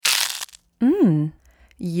Mm.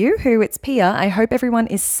 Yoo-hoo, it's Pia. I hope everyone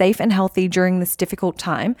is safe and healthy during this difficult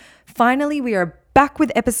time. Finally, we are back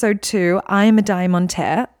with episode 2, I am a Diamond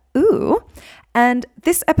Tear. Ooh. And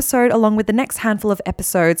this episode, along with the next handful of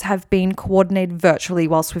episodes, have been coordinated virtually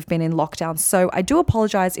whilst we've been in lockdown. So I do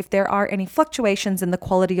apologize if there are any fluctuations in the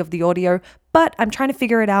quality of the audio, but I'm trying to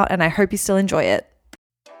figure it out and I hope you still enjoy it.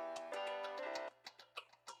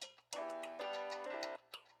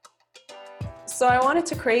 So I wanted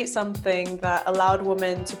to create something that allowed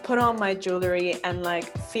women to put on my jewelry and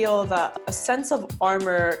feel that a sense of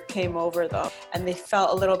armor came over them and they felt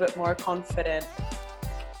a little bit more confident.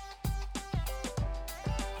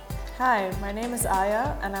 Hi, my name is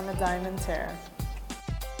Aya and I'm a Diamond Tear.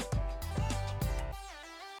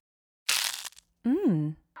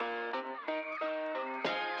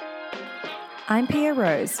 I'm Pia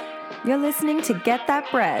Rose. You're listening to Get That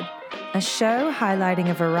Bread, a show highlighting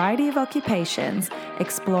a variety of occupations,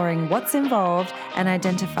 exploring what's involved, and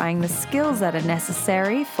identifying the skills that are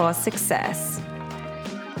necessary for success.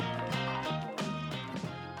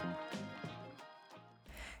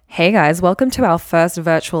 Hey guys, welcome to our first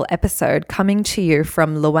virtual episode coming to you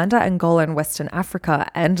from Luanda, Angola in Western Africa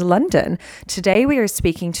and London. Today we are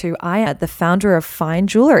speaking to Aya, the founder of Fine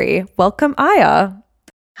Jewelry. Welcome, Aya.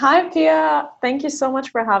 Hi, Pia. Thank you so much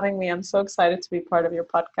for having me. I'm so excited to be part of your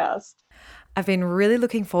podcast. I've been really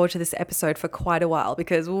looking forward to this episode for quite a while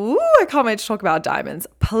because, I can't wait to talk about diamonds.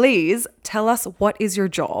 Please tell us, what is your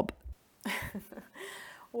job?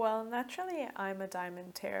 Well, naturally, I'm a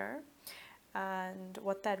diamond tear. And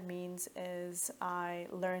what that means is I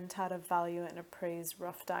learned how to value and appraise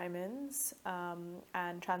rough diamonds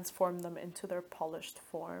and transform them into their polished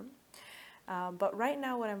form. But right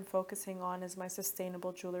now what I'm focusing on is my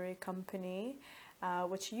sustainable jewelry company,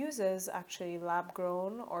 which uses actually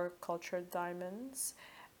lab-grown or cultured diamonds.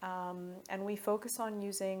 And we focus on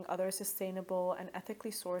using other sustainable and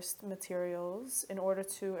ethically sourced materials in order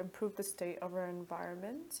to improve the state of our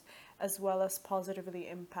environment, as well as positively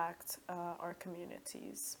impact our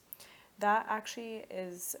communities. That actually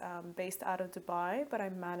is based out of Dubai, but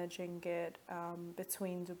I'm managing it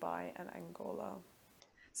between Dubai and Angola.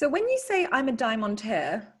 So when you say I'm a diamond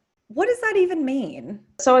tear, what does that even mean?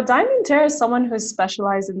 So a diamond tear is someone who's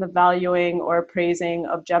specialized in the valuing or appraising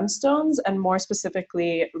of gemstones and more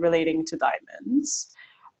specifically relating to diamonds.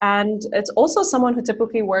 And it's also someone who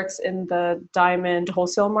typically works in the diamond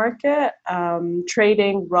wholesale market,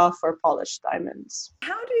 trading rough or polished diamonds.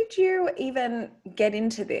 How did you even get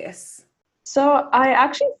into this? So I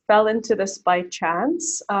actually fell into this by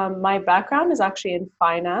chance. My background is actually in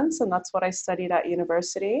finance, and that's what I studied at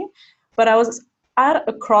university. But I was at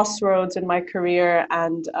a crossroads in my career,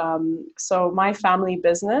 and so my family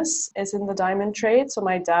business is in the diamond trade. So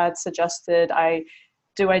my dad suggested I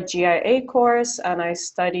do a GIA course and I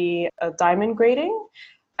study diamond grading.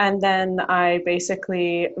 And then I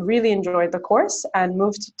basically really enjoyed the course and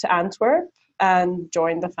moved to Antwerp and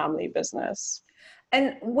joined the family business.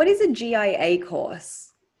 And what is a GIA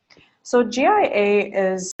course? So GIA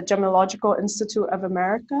is the Gemological Institute of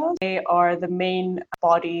America. They are the main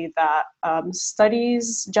body that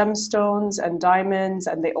studies gemstones and diamonds,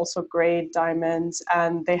 and they also grade diamonds,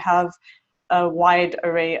 and they have a wide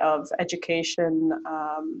array of education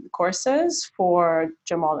courses for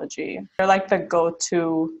gemology. They're like the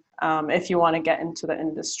go-to if you want to get into the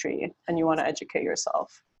industry and you want to educate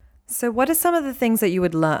yourself. So what are some of the things that you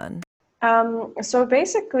would learn? So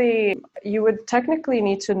basically, you would technically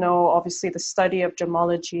need to know, obviously, the study of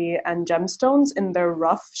gemology and gemstones in their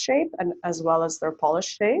rough shape and as well as their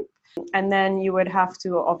polished shape. And then you would have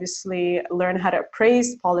to obviously learn how to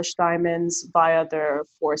appraise polished diamonds via their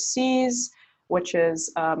 4Cs, which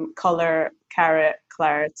is color, carat,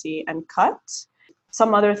 clarity, and cut.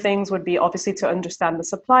 Some other things would be obviously to understand the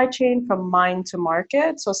supply chain from mine to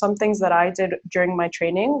market. So some things that I did during my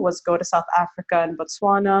training was go to South Africa and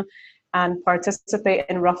Botswana and participate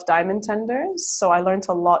in rough diamond tenders. So I learned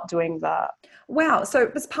a lot doing that. Wow.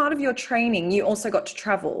 So as part of your training, you also got to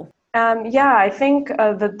travel. Yeah, I think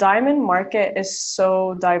the diamond market is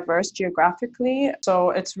so diverse geographically. So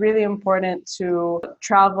it's really important to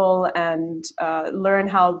travel and learn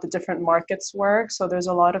how the different markets work. So there's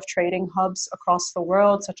a lot of trading hubs across the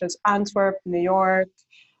world, such as Antwerp, New York,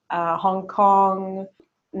 Hong Kong,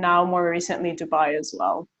 now more recently Dubai as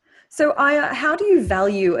well. So Aya, how do you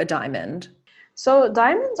value a diamond? So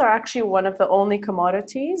diamonds are actually one of the only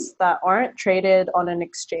commodities that aren't traded on an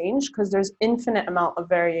exchange because there's infinite amount of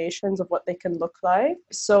variations of what they can look like.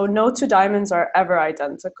 So no two diamonds are ever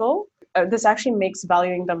identical. This actually makes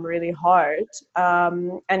valuing them really hard.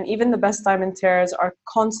 And even the best diamond tearers are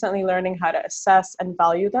constantly learning how to assess and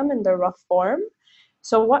value them in their rough form.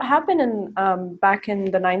 So what happened back in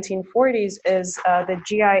the 1940s is the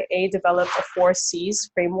GIA developed a four C's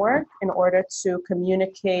framework in order to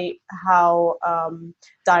communicate how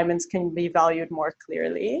diamonds can be valued more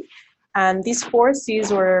clearly. And these four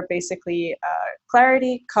C's were basically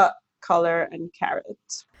clarity, cut, color, and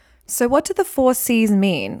carat. So, what do the four C's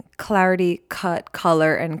mean? Clarity, cut,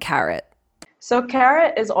 color, and carat. So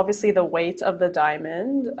carat is obviously the weight of the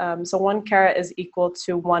diamond. So 1 carat is equal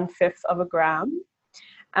to 1/5 of a gram.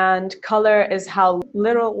 And color is how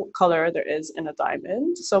little color there is in a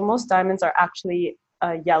diamond. So most diamonds are actually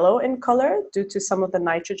yellow in color due to some of the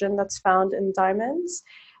nitrogen that's found in diamonds.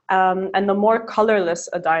 And the more colorless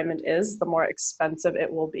a diamond is, the more expensive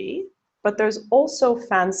it will be. But there's also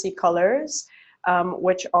fancy colors,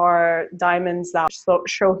 which are diamonds that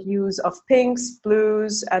show hues of pinks,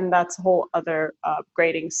 blues, and that's a whole other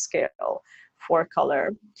grading scale for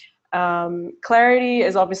color. Clarity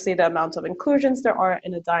is obviously the amount of inclusions there are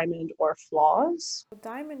in a diamond or flaws.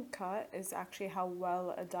 Diamond cut is actually how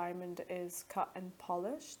well a diamond is cut and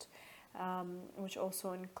polished, which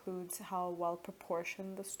also includes how well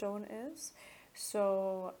proportioned the stone is.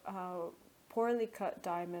 So, poorly cut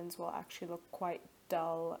diamonds will actually look quite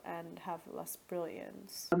dull and have less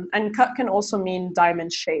brilliance. And cut can also mean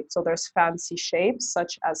diamond shape. So there's fancy shapes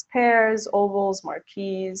such as pears, ovals,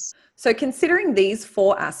 marquise. So, considering these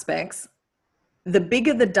four aspects, the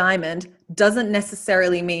bigger the diamond doesn't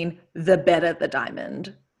necessarily mean the better the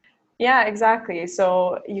diamond. Yeah, exactly.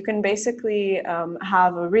 So you can basically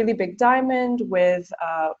have a really big diamond with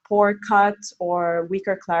poor cut or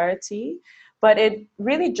weaker clarity, but it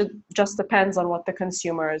really just depends on what the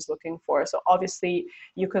consumer is looking for. So obviously,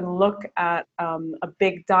 you can look at a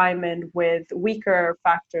big diamond with weaker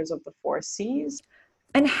factors of the four C's.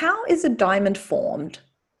 And how is a diamond formed?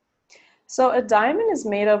 So a diamond is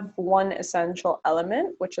made of one essential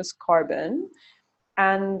element, which is carbon.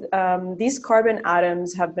 And these carbon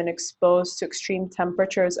atoms have been exposed to extreme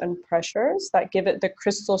temperatures and pressures that give it the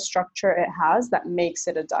crystal structure it has that makes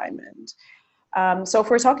it a diamond. So if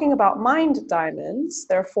we're talking about mined diamonds,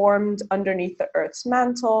 they're formed underneath the Earth's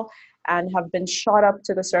mantle and have been shot up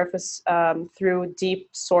to the surface through deep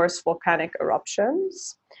source volcanic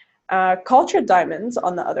eruptions. Cultured diamonds,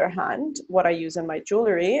 on the other hand, what I use in my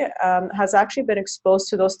jewelry, has actually been exposed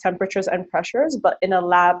to those temperatures and pressures, but in a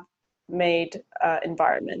lab-made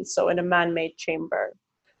environment, so in a man-made chamber.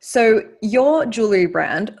 So, your jewelry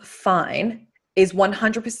brand, Fine, is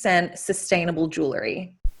 100% sustainable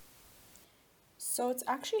jewelry. So it's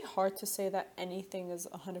actually hard to say that anything is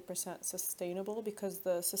 100% sustainable because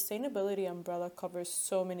the sustainability umbrella covers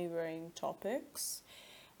so many varying topics,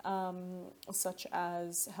 such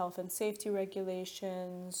as health and safety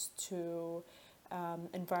regulations, to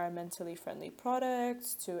environmentally friendly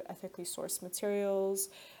products, to ethically sourced materials.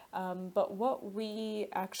 But what we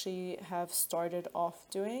actually have started off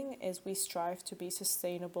doing is we strive to be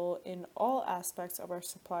sustainable in all aspects of our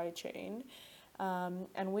supply chain.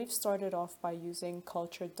 And we've started off by using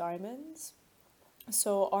cultured diamonds.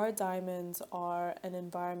 So our diamonds are an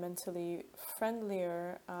environmentally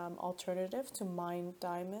friendlier alternative to mined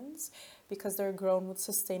diamonds because they're grown with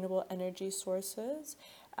sustainable energy sources.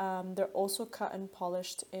 They're also cut and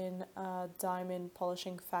polished in a diamond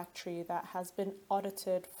polishing factory that has been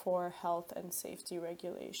audited for health and safety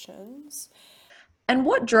regulations. And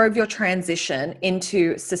what drove your transition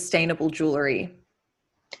into sustainable jewelry?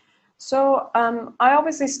 So I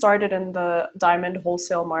obviously started in the diamond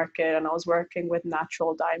wholesale market and I was working with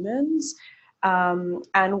natural diamonds.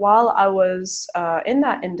 And while I was in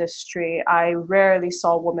that industry, I rarely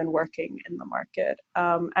saw women working in the market.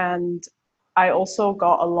 And I also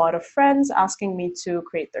got a lot of friends asking me to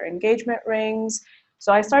create their engagement rings.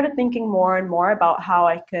 So I started thinking more and more about how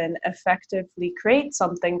I can effectively create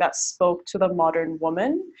something that spoke to the modern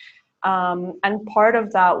woman. And part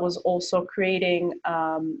of that was also creating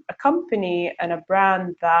a company and a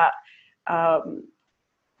brand that um,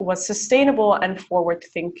 was sustainable and forward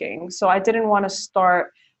thinking. So I didn't want to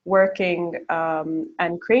start working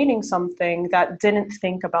and creating something that didn't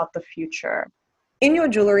think about the future. In your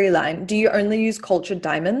jewelry line, do you only use cultured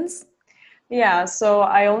diamonds? Yeah, so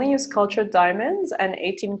I only use cultured diamonds and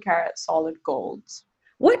 18 karat solid gold.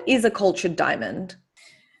 What is a cultured diamond?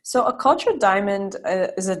 So a cultured diamond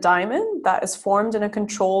is a diamond that is formed in a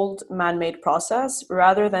controlled man-made process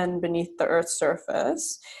rather than beneath the Earth's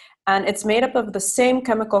surface. And it's made up of the same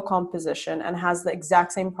chemical composition and has the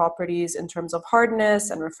exact same properties in terms of hardness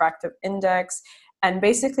and refractive index, and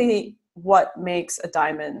basically what makes a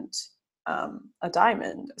diamond,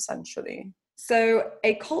 essentially. So,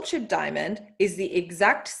 a cultured diamond is the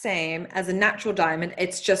exact same as a natural diamond.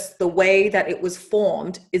 It's just the way that it was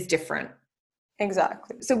formed is different.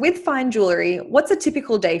 Exactly. So with fine jewelry, what's a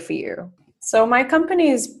typical day for you? So my company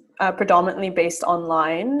is predominantly based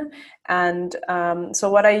online. And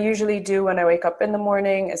so what I usually do when I wake up in the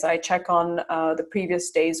morning is I check on the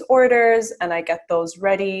previous day's orders and I get those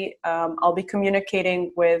ready. I'll be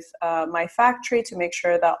communicating with my factory to make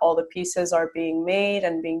sure that all the pieces are being made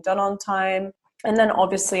and being done on time. And then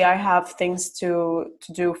obviously I have things to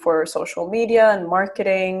do for social media and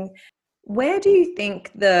marketing. Where do you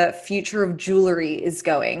think the future of jewelry is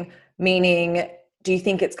going? Meaning, do you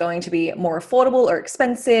think it's going to be more affordable or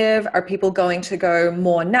expensive? Are people going to go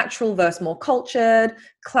more natural versus more cultured,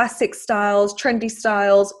 classic styles, trendy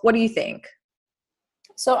styles? What do you think?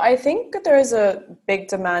 So I think there is a big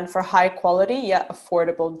demand for high quality yet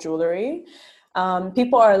affordable jewelry.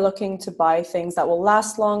 People are looking to buy things that will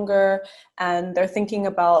last longer, and they're thinking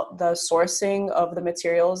about the sourcing of the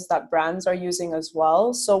materials that brands are using as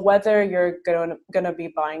well. So whether you're going to be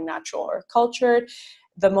buying natural or cultured,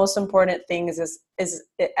 the most important thing is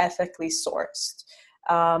it ethically sourced.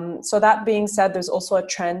 So that being said, there's also a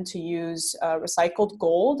trend to use recycled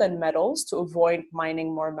gold and metals to avoid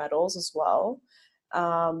mining more metals as well.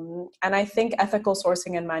 And I think ethical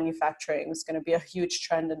sourcing and manufacturing is going to be a huge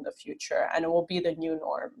trend in the future, and it will be the new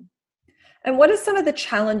norm. And what are some of the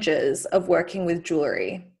challenges of working with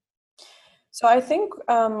jewelry? So I think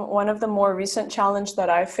one of the more recent challenge that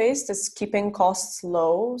I faced is keeping costs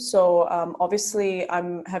low. So obviously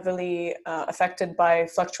I'm heavily affected by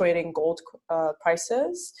fluctuating gold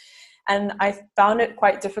prices. And I found it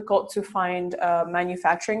quite difficult to find a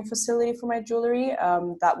manufacturing facility for my jewelry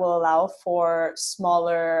that will allow for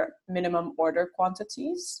smaller minimum order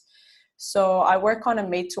quantities. So I work on a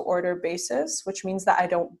made-to-order basis, which means that I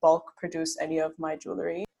don't bulk produce any of my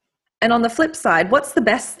jewelry. And on the flip side, what's the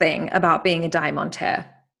best thing about being a diamantaire?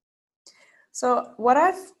 So what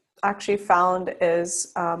I've actually found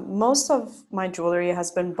is most of my jewelry has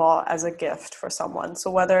been bought as a gift for someone. So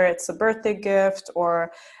whether it's a birthday gift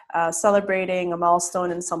or celebrating a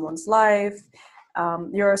milestone in someone's life,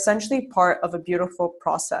 you're essentially part of a beautiful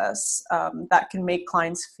process that can make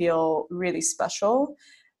clients feel really special.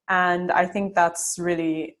 And I think that's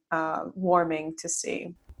really warming to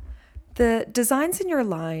see. The designs in your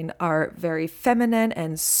line are very feminine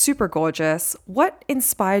and super gorgeous. What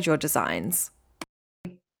inspired your designs?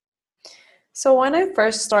 So when I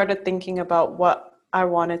first started thinking about what I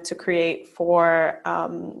wanted to create for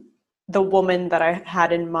the woman that I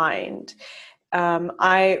had in mind,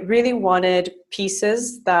 I really wanted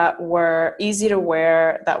pieces that were easy to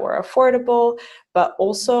wear, that were affordable, but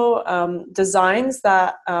also designs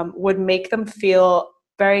that would make them feel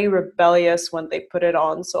very rebellious when they put it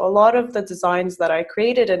on. So a lot of the designs that I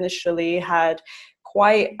created initially had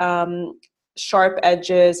quite sharp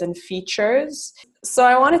edges and features. So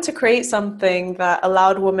I wanted to create something that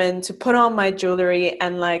allowed women to put on my jewelry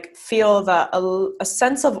and like feel that a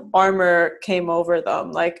sense of armor came over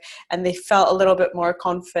them, like, and they felt a little bit more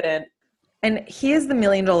confident. And here's the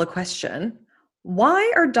 $1,000,000 question.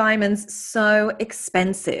 Why are diamonds so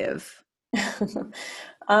expensive?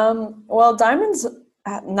 Well,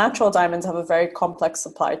 natural diamonds have a very complex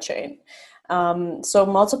supply chain. So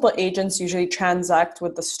multiple agents usually transact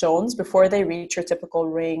with the stones before they reach your typical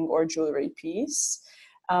ring or jewelry piece.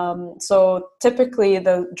 So typically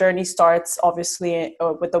the journey starts obviously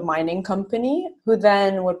with the mining company, who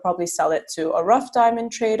then would probably sell it to a rough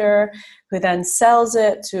diamond trader, who then sells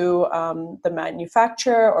it to the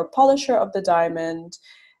manufacturer or polisher of the diamond.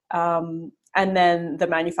 And then the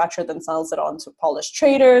manufacturer then sells it on to polished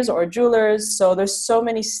traders or jewelers. So there's so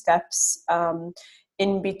many steps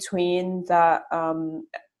in between the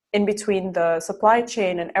supply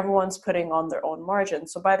chain, and everyone's putting on their own margin.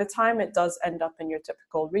 So by the time it does end up in your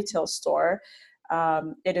typical retail store,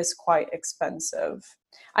 it is quite expensive.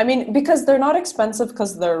 I mean, because they're not expensive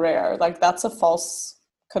because they're rare. Like, that's a false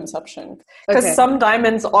conception. Because some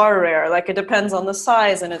diamonds are rare. Like, it depends on the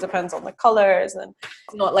size and it depends on the colors. And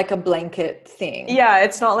It's not like a blanket thing. yeah,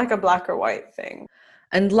 it's not like a black or white thing.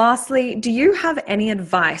 And lastly, do you have any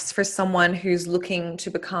advice for someone who's looking to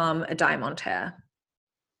become a diamantaire?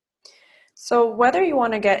 So whether you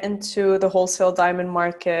want to get into the wholesale diamond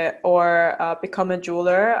market or become a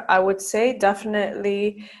jeweler, I would say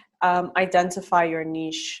definitely identify your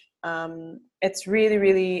niche. It's really,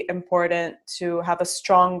 really important to have a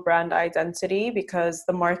strong brand identity because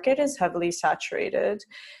the market is heavily saturated,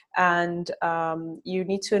 and you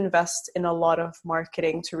need to invest in a lot of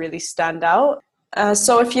marketing to really stand out.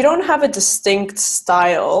 So if you don't have a distinct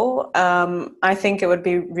style, I think it would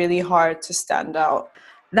be really hard to stand out.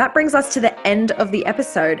 That brings us to the end of the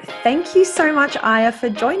episode. Thank you so much, Aya, for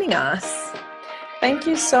joining us. Thank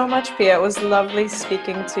you so much, Pia. It was lovely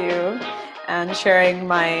speaking to you. and sharing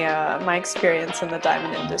my experience in the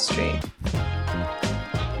diamond industry.